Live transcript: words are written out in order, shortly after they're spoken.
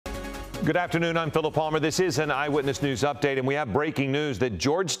Good afternoon. I'm Philip Palmer. This is an Eyewitness News update, and we have breaking news that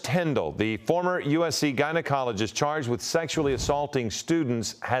George Tyndall, the former USC gynecologist charged with sexually assaulting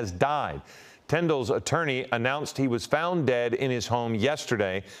students, has died. Tyndall's attorney announced he was found dead in his home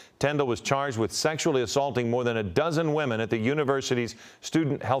yesterday. Tyndall was charged with sexually assaulting more than a dozen women at the university's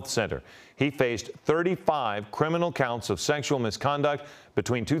Student Health Center. He faced 35 criminal counts of sexual misconduct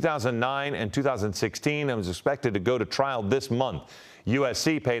between 2009 and 2016 and was expected to go to trial this month.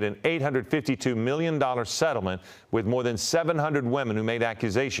 USC paid an $852 million settlement with more than 700 women who made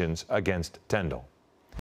accusations against Tyndall.